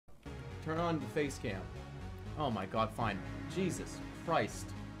Turn on the face cam. Oh my god, fine. Jesus Christ.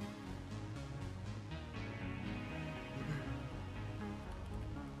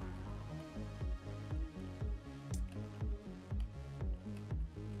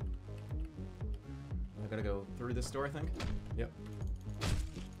 I gotta go through this door, I think. Yep.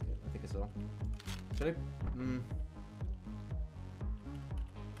 I think so. Should I?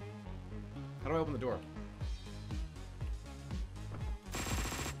 How do I open the door?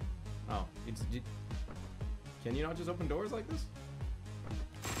 Oh, can you not just open doors like this?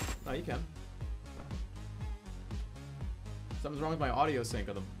 No, you can. Something's wrong with my audio sync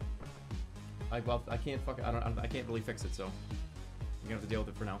of them. Well, I can't fucking, I can't really fix it, so I'm gonna have to deal with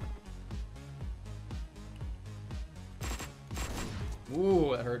it for now.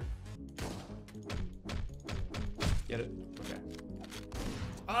 Ooh, that hurt. Get it? Okay.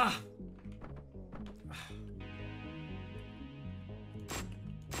 Ah!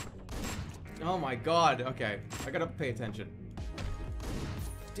 Oh my god, okay. I gotta pay attention.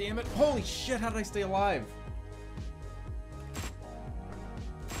 Damn it. Holy shit, how did I stay alive?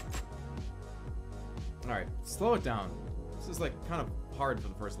 Alright, slow it down. This is like kind of hard for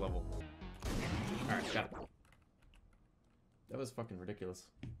the first level. Alright, got it. That was fucking ridiculous.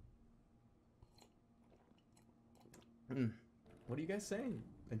 What are you guys saying?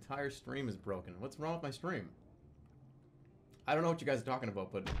 Entire stream is broken. What's wrong with my stream? I don't know what you guys are talking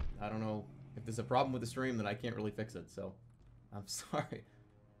about, but I don't know if there's a problem with the stream, then I can't really fix it, so I'm sorry.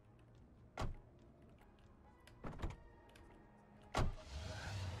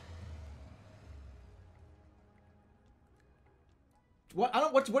 What? I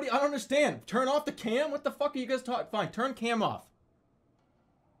don't understand. Turn off the cam? What the fuck are you guys talking? Fine, turn cam off.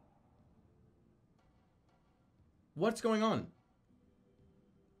 What's going on?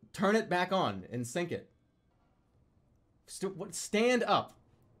 Turn it back on and sync it. Stand up.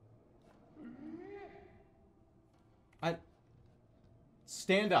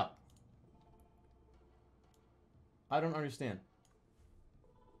 Stand up. I don't understand.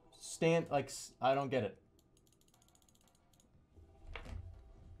 Stand, like, I don't get it.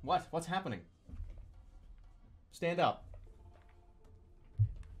 What? What's happening? Stand up.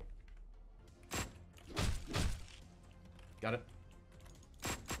 Got it.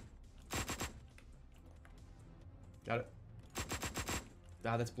 Got it.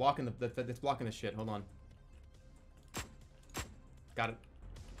 Ah, that's blocking that's blocking the shit. Hold on. Got it.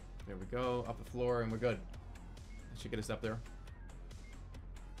 There we go. Up the floor, and we're good. That should get us up there.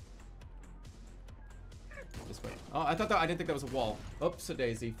 This way. Oh, I didn't think that was a wall. Oops, a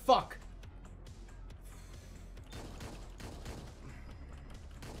daisy. Fuck!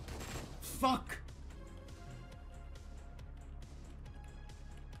 Fuck!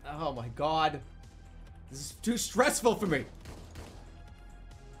 Oh my god. This is too stressful for me.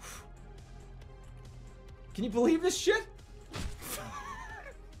 Can you believe this shit?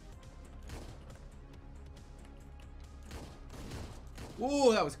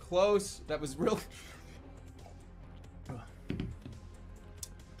 Ooh, that was close. That was real.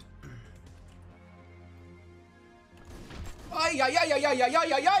 Ay, ay, ay, ay, ay, ay,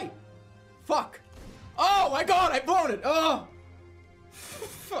 ay, ay, ay. Fuck. Oh my god, I blown it. Oh.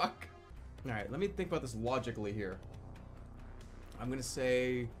 Fuck. Alright, let me think about this logically here. I'm gonna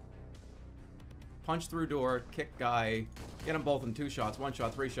say punch through door, kick guy, get them both in 2 shots, 1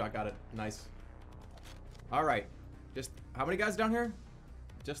 shot, 3 shot, got it. Nice. Alright. Just how many guys down here?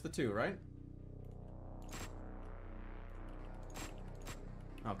 Just the 2, right?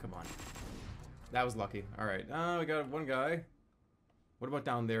 Oh, come on. That was lucky. Alright. We got 1 guy. What about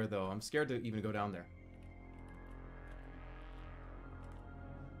down there, though? I'm scared to even go down there.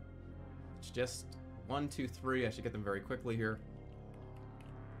 It's just 1, 2, 3. I should get them very quickly here.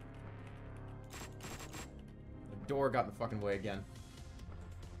 The door got in the fucking way again.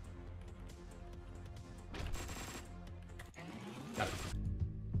 Got it.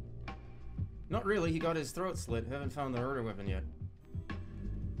 Not really. He got his throat slit. Haven't found the murder weapon yet.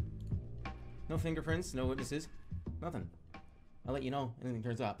 No fingerprints, no witnesses, nothing. I'll let you know if anything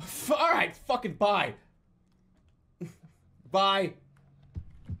turns up. Alright, fucking bye! Bye!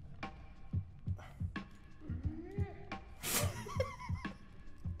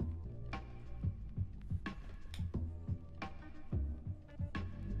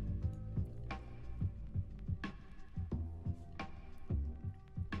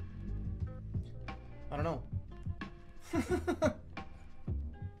 I don't know.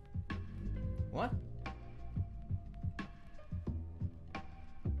 What?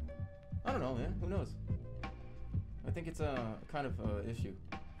 I don't know, man. Who knows? I think it's a kind of issue.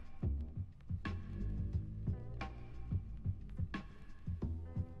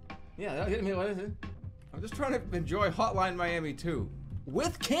 Yeah, hit me. What is it? I'm just trying to enjoy Hotline Miami 2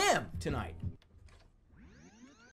 with Cam tonight.